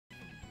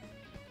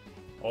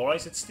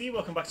Alright, it's Steve,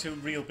 welcome back to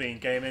Real Bean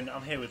Gaming.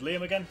 I'm here with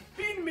Liam again.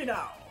 Bean me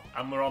now!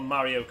 And we're on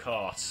Mario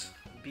Kart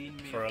Bean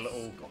me for a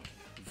little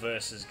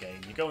versus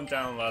game. You're going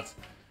down, lad?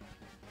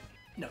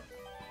 No.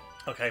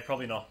 Okay,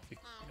 probably not.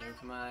 Going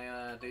to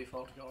my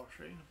default goal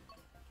screen.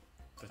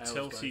 The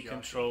tilty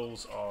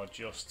controls are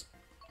just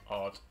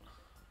odd.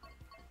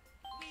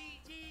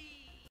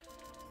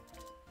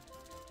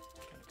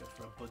 Gonna go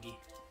for a buggy.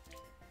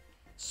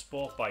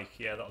 Sport bike,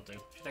 yeah, that'll do.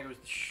 Should I go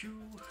with the shoe?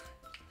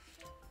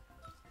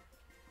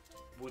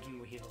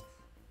 Wooden wheels.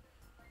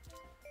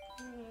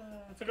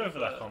 I'll go for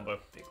that combo.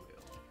 Big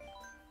wheel.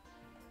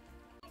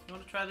 You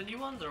want to try the new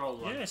ones or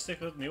old ones? Yeah,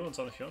 stick with the new ones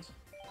on if you want.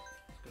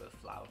 Let's go with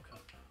Flower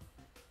Cup.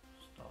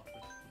 Start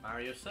with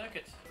Mario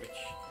Circuit, which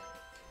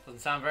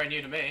doesn't sound very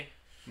new to me.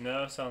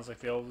 No, sounds like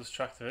the oldest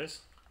track there is.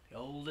 The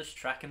oldest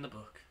track in the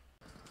book.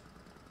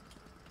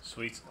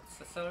 Sweet. Let's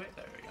accelerate.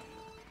 There we go.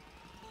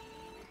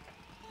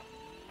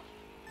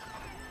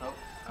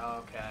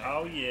 Oh, okay.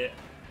 Oh yeah.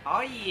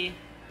 Oh yeah.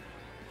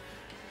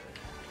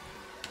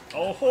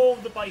 Oh,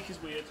 the bike is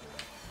weird.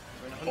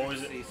 We're in Or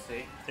is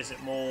 100cc. Is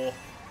it more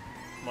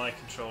my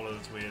controller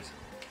that's weird?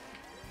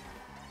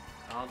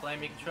 Can't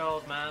blame your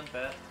controls, man.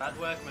 Bad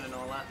workman and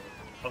all that.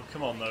 Oh,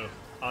 come on though.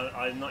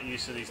 I'm not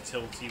used to these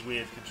tilty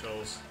weird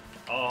controls.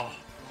 Oh.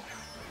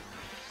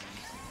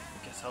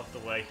 Get out the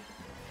way.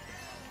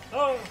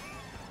 Oh!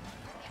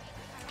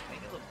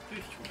 Make a little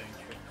boost from doing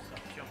tricks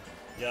off jump.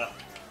 Yeah.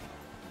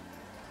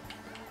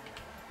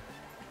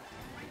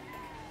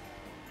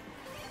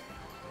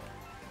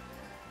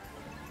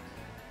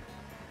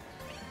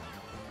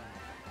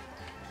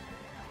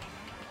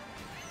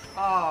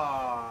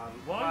 Ah,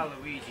 Why?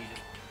 Waluigi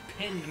just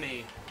pinned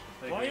me.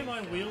 Why are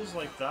my wheels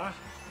like that?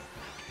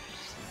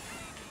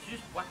 Did you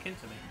just whack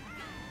into me?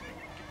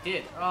 You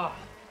did. Ah.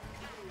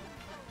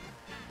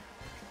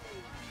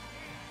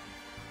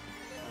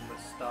 And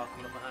the star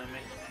coming up behind me.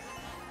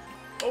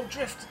 Oh,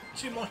 drift!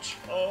 Too much!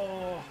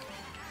 Oh!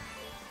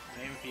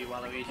 I'm aiming for you,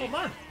 Waluigi. Oh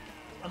man!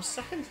 I'm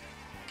second!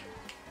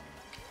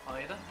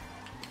 Either.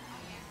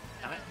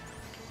 Damn it.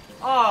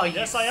 Oh,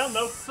 Yes, I am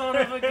though! Son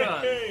of a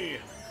gun!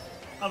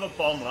 I'm a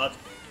bomb, lad.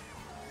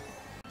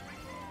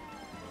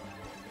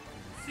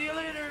 See you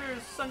later,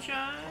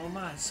 sunshine! Oh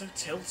man, it's so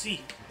tilty.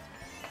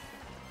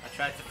 I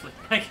tried to flip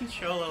my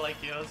controller like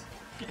yours.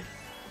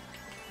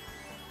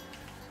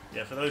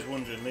 Yeah, for those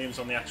wondering, Liam's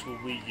on the actual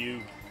Wii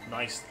U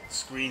nice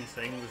screen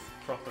thing with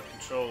proper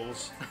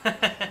controls.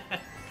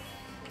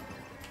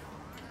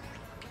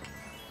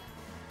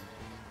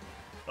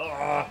 Oh,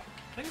 I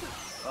think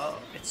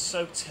it's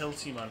so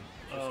tilty, man.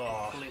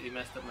 Oh, completely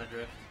messed up my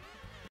drift.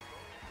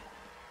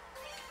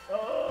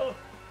 oh,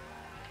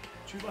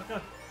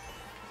 Chewbacca.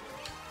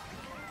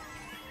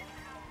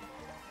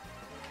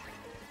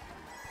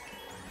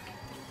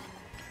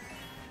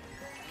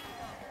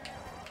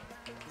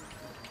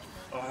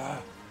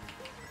 Oh,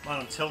 man,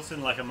 I'm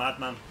tilting like a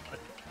madman.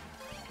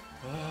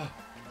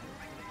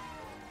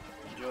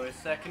 Enjoy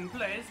second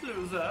place,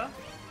 loser.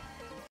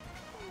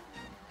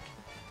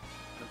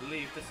 I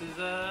believe this is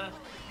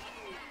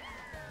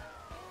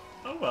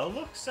Oh well,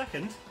 look,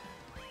 second.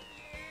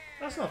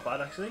 That's not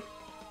bad, actually.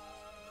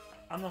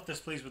 I'm not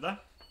displeased with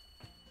that.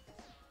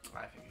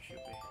 I think you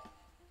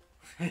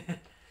should be.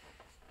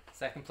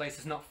 Second place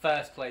is not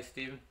first place,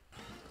 Stephen.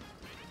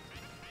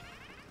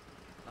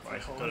 That's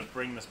Right, I've got to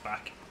bring this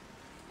back.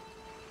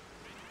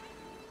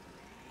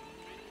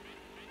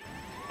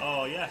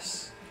 Oh,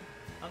 yes.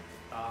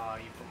 Oh,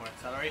 you put more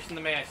acceleration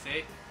than me, I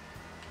see.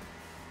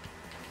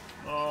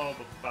 Oh,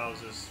 but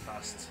Bowser's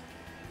fast.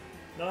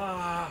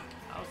 Ah!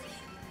 How's this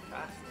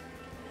fast?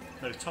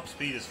 No, top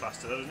speed is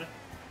faster though, isn't it?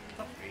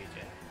 Top speed,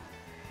 yeah.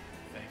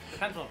 I think.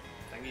 Depends on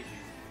thing he's using.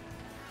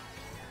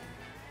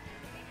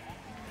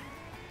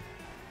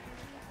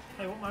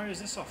 Hey, what Mario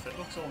is this off? It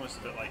looks almost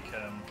a bit like,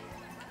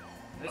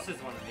 This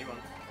is one of the new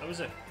ones. Oh, is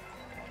it?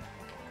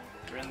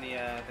 We're in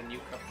the new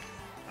cup.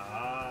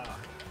 Ah.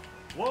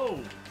 Whoa!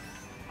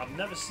 I've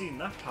never seen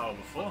that power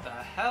before. What the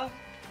hell?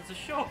 There's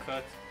a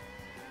shortcut.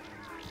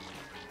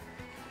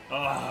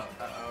 Ah.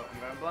 Uh-oh, I'm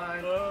going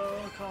blind. Oh,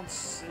 I can't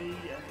see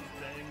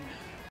anything.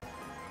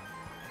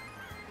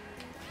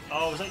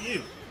 Oh, was that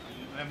you?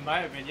 It might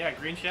have been, yeah,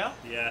 green shell?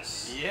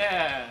 Yes.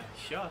 Yeah,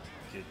 shot.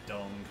 You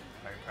dong.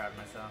 Very proud of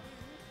myself.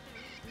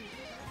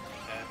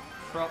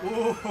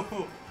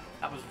 Ooh,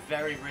 that was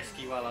very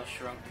risky while I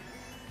shrunk.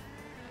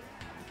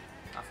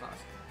 That's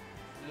nice.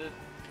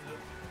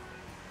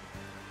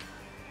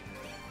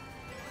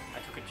 I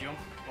took a jump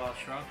while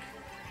I shrunk.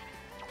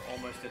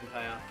 Almost didn't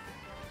pay off.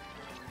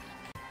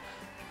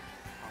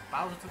 Oh,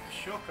 Bowser took the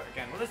shortcut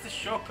again. What is this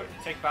shortcut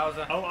you take,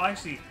 Bowser? Oh, I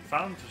actually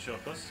found the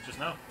shortcuts just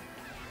now.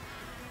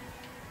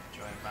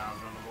 Enjoying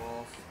Bowser on the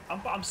walls.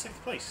 I'm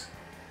sixth place.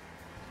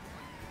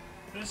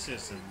 This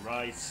isn't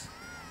right.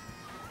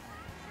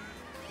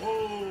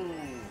 Whoa!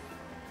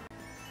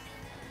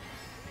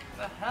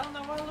 The hell?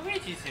 No,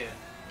 Waluigi's here.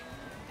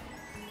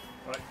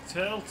 Right,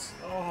 tilt.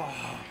 Oh.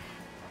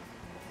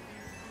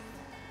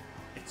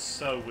 It's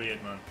so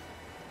weird, man.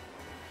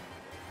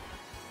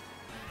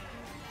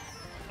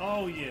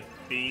 Oh, you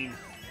bean.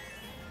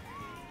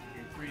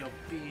 real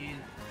bean.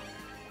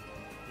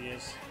 He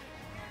is.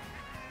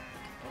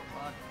 Oh,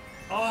 lad.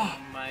 Oh!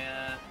 My,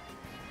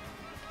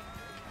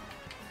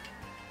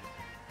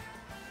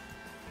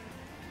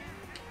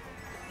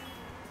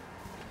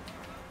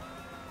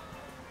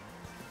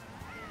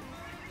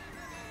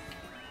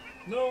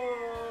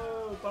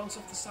 No! Bounce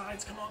off the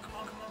sides. Come on, come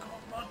on, come on, come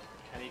on, come on.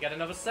 Can you get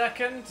another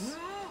second?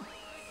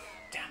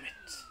 Damn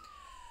it.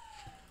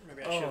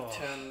 Maybe I should have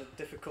turned the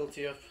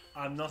difficulty up.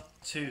 I'm not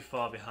too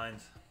far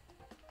behind.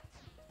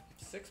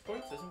 6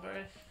 points isn't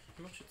very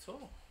much at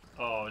all.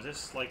 Oh, is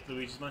this like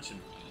Luigi's Mansion?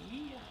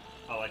 Yeah.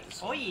 I like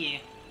this Oh one. yeah.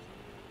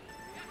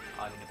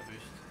 Oh, I didn't get the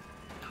boost.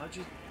 How'd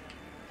you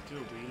do a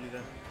wheelie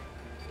then?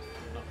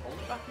 Not hold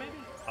it back maybe?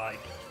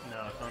 No,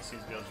 I can't seem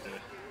to be able to do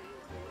it.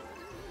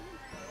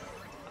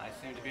 I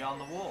seem to be on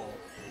the wall.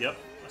 Yep,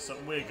 there's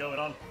something weird going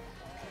on.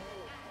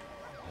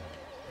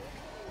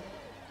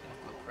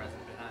 A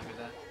present behind me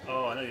there.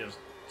 Oh, I know you just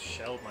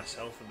shelled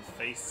myself in the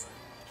face.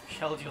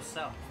 Shelled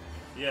yourself.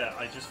 Yeah,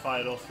 I just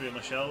fired all 3 of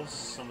my shells.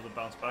 Some of them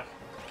bounced back.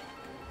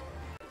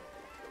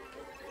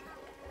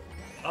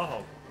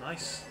 Oh,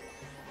 nice.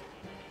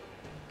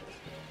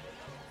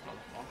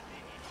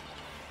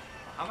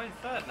 How am I in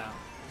third now?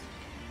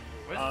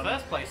 Where's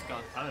first place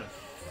gone? I'm in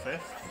 5th.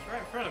 It's right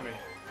in front of me.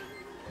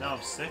 Now I'm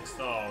 6th.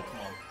 Oh, come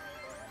on.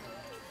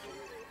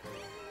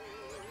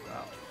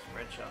 Well,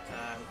 red shot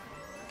time.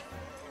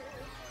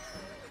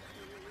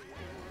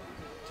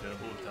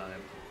 Turbo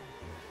time.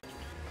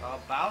 Oh,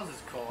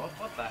 Bowser's caught up.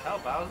 What the hell,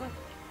 Bowser?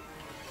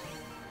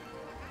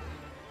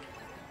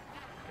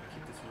 Gotta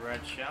keep this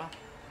red shell.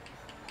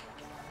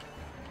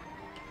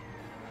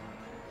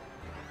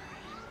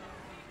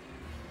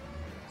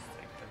 Let's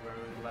take the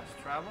road less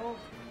traveled.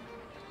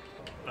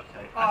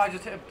 Okay. Oh, I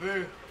just hit a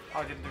boo. Oh,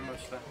 I didn't do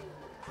much there.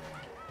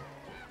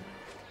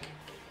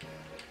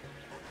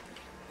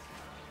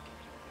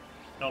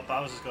 No,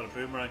 Bowser's got a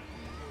boomerang.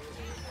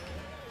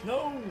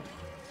 No!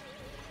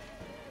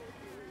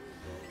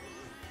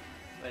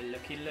 Well,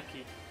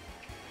 lucky.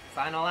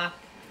 Final lap.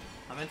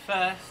 I'm in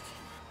first.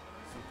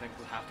 Something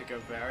will have to go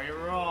very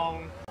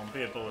wrong.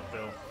 Be a bullet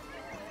bill.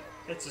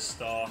 It's a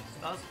star.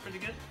 That's pretty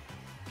good.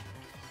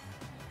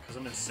 Because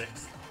I'm in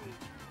 6th.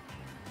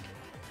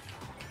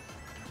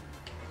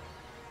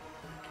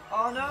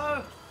 Oh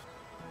no!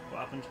 What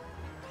happened?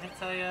 Hit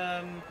a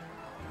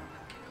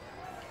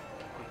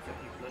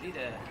you bloody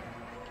there.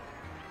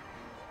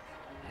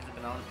 Hit a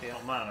banana peel.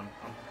 Oh man, I'm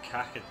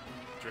cacked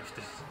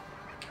drifted.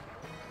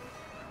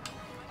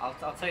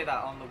 I'll tell you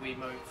that on the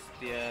Wiimotes,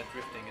 the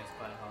drifting is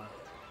quite hard.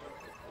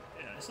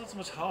 Yeah, it's not so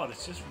much hard,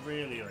 it's just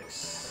really like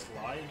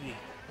slimy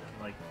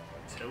and like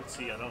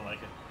tilty. I don't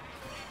like it.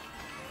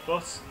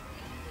 But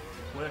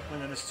working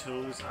within his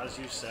tools, as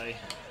you say.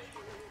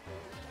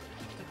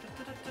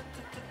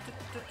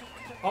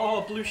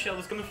 Oh, blue shell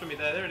is coming for me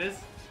there. There it is.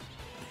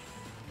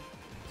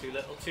 Too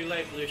little, too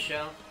late, blue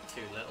shell.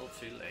 Too little,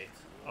 too late.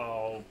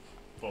 Oh,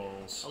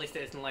 balls. At least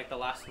it isn't like the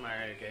last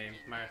Mario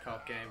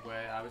Kart game,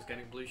 where I was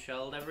getting blue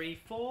shelled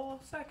every 4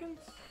 seconds.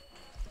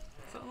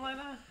 Something like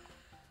that.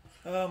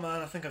 Oh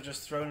man, I think I've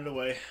just thrown it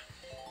away.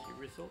 Your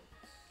results.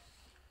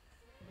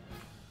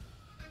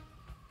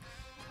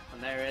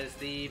 And there is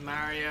the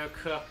Mario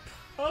Cup.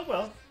 Oh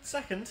well,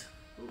 2nd.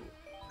 Ooh,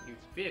 new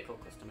vehicle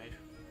custom made.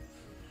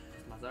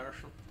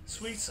 Customization.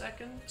 Sweet.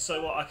 2nd.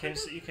 So what?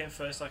 You came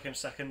 1st. I came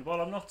 2nd.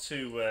 Well, I'm not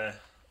too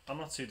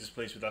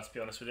displeased with that, to be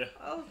honest with you.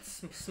 Well,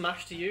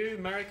 smash to you,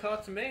 Mario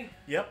Kart to me.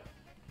 Yep.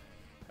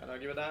 Can't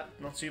argue with that.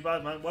 Not too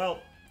bad, man. Well,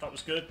 that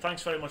was good.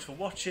 Thanks very much for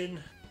watching.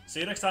 See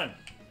you next time.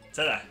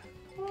 Ta-da.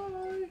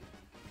 Bye.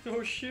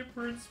 Oh,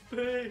 shipper in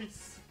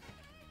space.